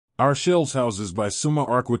Our Shelves houses by SUMA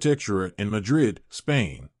Arquitectura in Madrid,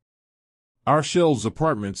 Spain. Our Shelves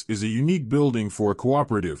Apartments is a unique building for a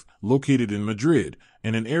cooperative, located in Madrid,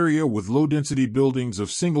 in an area with low-density buildings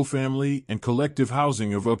of single-family and collective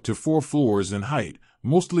housing of up to 4 floors in height,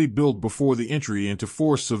 mostly built before the entry into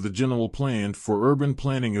force of the General Plan for Urban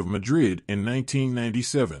Planning of Madrid in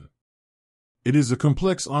 1997. It is a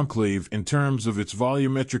complex enclave in terms of its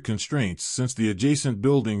volumetric constraints since the adjacent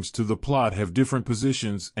buildings to the plot have different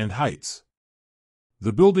positions and heights.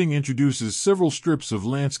 The building introduces several strips of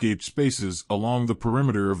landscaped spaces along the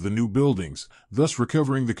perimeter of the new buildings, thus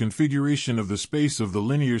recovering the configuration of the space of the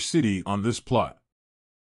linear city on this plot.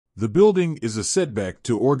 The building is a setback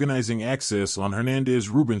to organizing access on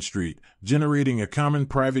Hernández Rubín Street, generating a common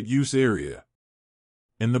private use area.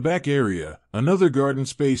 In the back area, another garden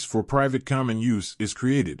space for private common use is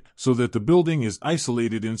created, so that the building is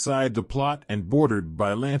isolated inside the plot and bordered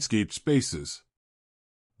by landscaped spaces.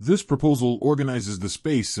 This proposal organizes the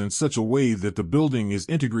space in such a way that the building is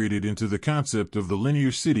integrated into the concept of the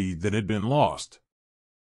linear city that had been lost.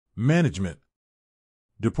 Management.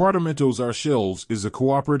 Departamentos Our Shelves is a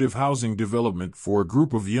cooperative housing development for a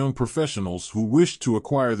group of young professionals who wish to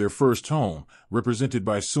acquire their first home, represented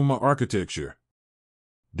by SUMA Arquitectura.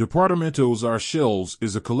 Departamentos Our Shelves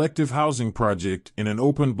is a collective housing project in an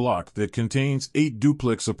open block that contains 8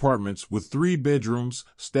 duplex apartments with 3 bedrooms,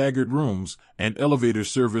 staggered rooms, and elevator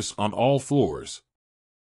service on all floors.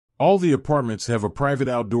 All the apartments have a private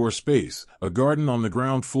outdoor space, a garden on the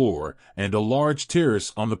ground floor, and a large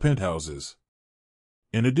terrace on the penthouses.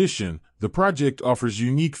 In addition, the project offers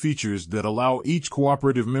unique features that allow each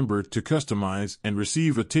cooperative member to customize and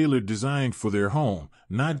receive a tailored design for their home,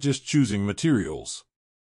 not just choosing materials.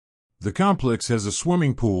 The complex has a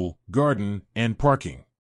swimming pool, garden, and parking.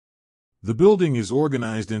 The building is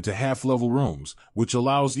organized into half-level rooms, which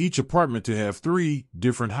allows each apartment to have 3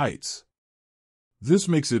 different heights. This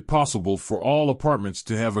makes it possible for all apartments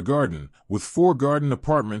to have a garden, with 4 garden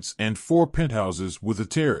apartments and 4 penthouses with a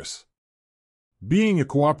terrace. Being a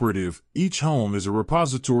cooperative, each home is a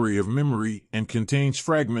repository of memory and contains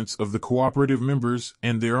fragments of the cooperative members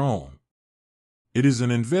and their own. It is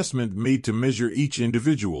an investment made to measure each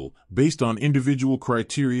individual, based on individual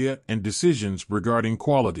criteria and decisions regarding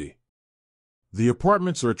quality. The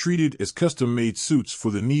apartments are treated as custom-made suites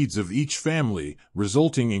for the needs of each family,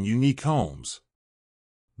 resulting in unique homes.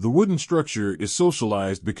 The wooden structure is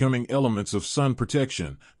socialized, becoming elements of sun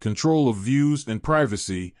protection, control of views and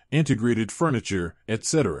privacy, integrated furniture,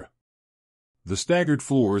 etc. The staggered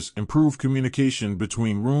floors improve communication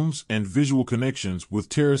between rooms and visual connections with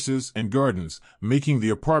terraces and gardens, making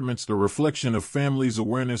the apartments a reflection of families'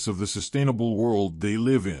 awareness of the sustainable world they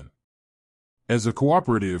live in. As a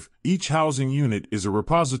cooperative, each housing unit is a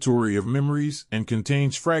repository of memories and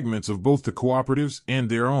contains fragments of both the cooperatives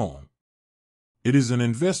and their own. It is an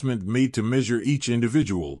investment made to measure each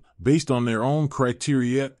individual, based on their own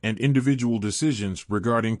criteria and individual decisions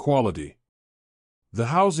regarding quality. The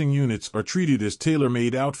housing units are treated as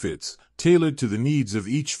tailor-made outfits, tailored to the needs of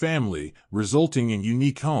each family, resulting in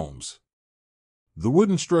unique homes. The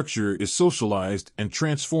wooden structure is socialized and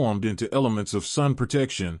transformed into elements of sun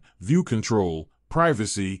protection, view control,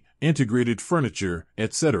 privacy, integrated furniture,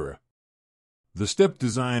 etc. The step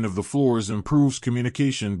design of the floors improves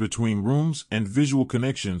communication between rooms and visual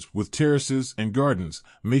connections with terraces and gardens,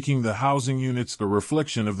 making the housing units a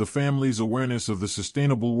reflection of the family's awareness of the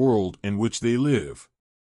sustainable world in which they live.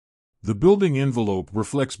 The building envelope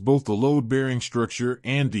reflects both the load-bearing structure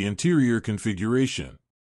and the interior configuration.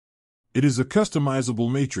 It is a customizable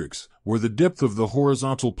matrix, where the depth of the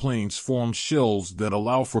horizontal planes forms shelves that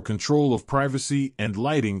allow for control of privacy and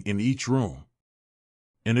lighting in each room.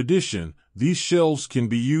 In addition, these shelves can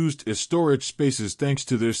be used as storage spaces thanks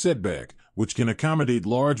to their setback, which can accommodate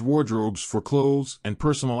large wardrobes for clothes and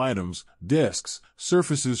personal items, desks,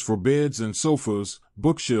 surfaces for beds and sofas,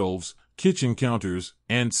 bookshelves, kitchen counters,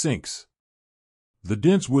 and sinks. The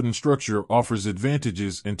dense wooden structure offers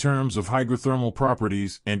advantages in terms of hydrothermal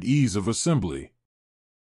properties and ease of assembly.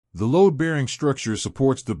 The load-bearing structure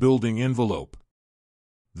supports the building envelope.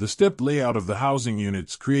 The stepped layout of the housing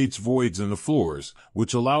units creates voids in the floors,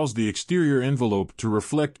 which allows the exterior envelope to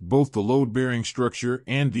reflect both the load-bearing structure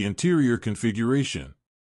and the interior configuration.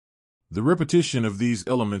 The repetition of these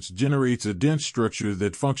elements generates a dense structure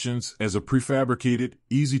that functions as a prefabricated,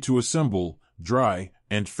 easy-to-assemble, dry,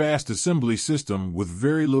 and fast assembly system with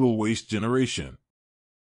very little waste generation.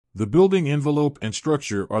 The building envelope and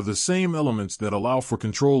structure are the same elements that allow for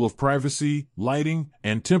control of privacy, lighting,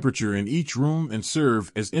 and temperature in each room and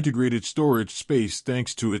serve as integrated storage space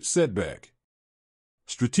thanks to its setback.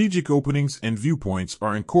 Strategic openings and viewpoints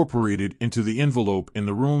are incorporated into the envelope in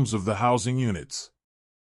the rooms of the housing units.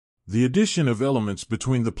 The addition of elements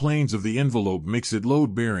between the planes of the envelope makes it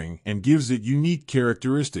load-bearing and gives it unique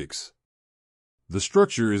characteristics. The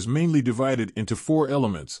structure is mainly divided into 4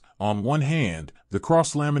 elements. On one hand, the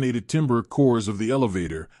cross-laminated timber cores of the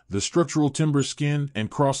elevator, the structural timber skin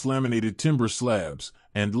and cross-laminated timber slabs,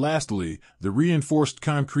 and lastly, the reinforced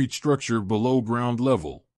concrete structure below ground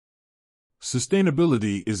level.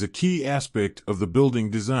 Sustainability is a key aspect of the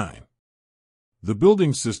building design. The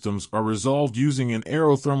building systems are resolved using an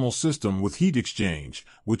aerothermal system with heat exchange,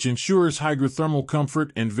 which ensures hydrothermal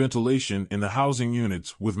comfort and ventilation in the housing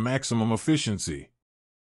units with maximum efficiency.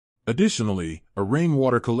 Additionally, a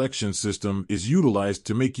rainwater collection system is utilized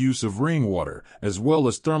to make use of rainwater, as well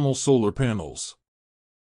as thermal solar panels.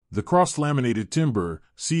 The cross-laminated timber,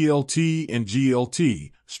 CLT and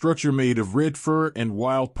GLT, structure made of red fir and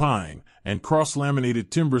wild pine, and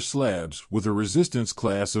cross-laminated timber slabs with a resistance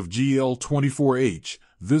class of GL24H,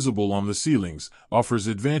 visible on the ceilings, offers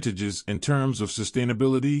advantages in terms of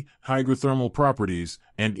sustainability, hydrothermal properties,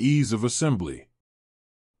 and ease of assembly.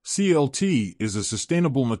 CLT is a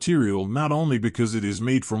sustainable material not only because it is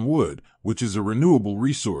made from wood, which is a renewable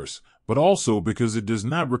resource, but also because it does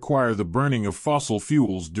not require the burning of fossil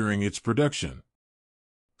fuels during its production.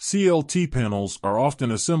 CLT panels are often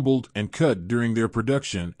assembled and cut during their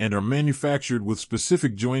production and are manufactured with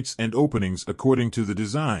specific joints and openings according to the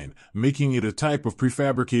design, making it a type of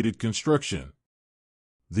prefabricated construction.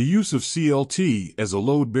 The use of CLT as a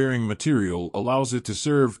load-bearing material allows it to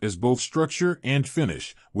serve as both structure and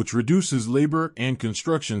finish, which reduces labor and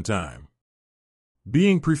construction time.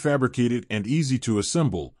 Being prefabricated and easy to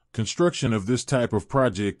assemble, construction of this type of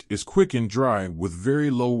project is quick and dry with very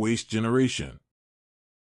low waste generation.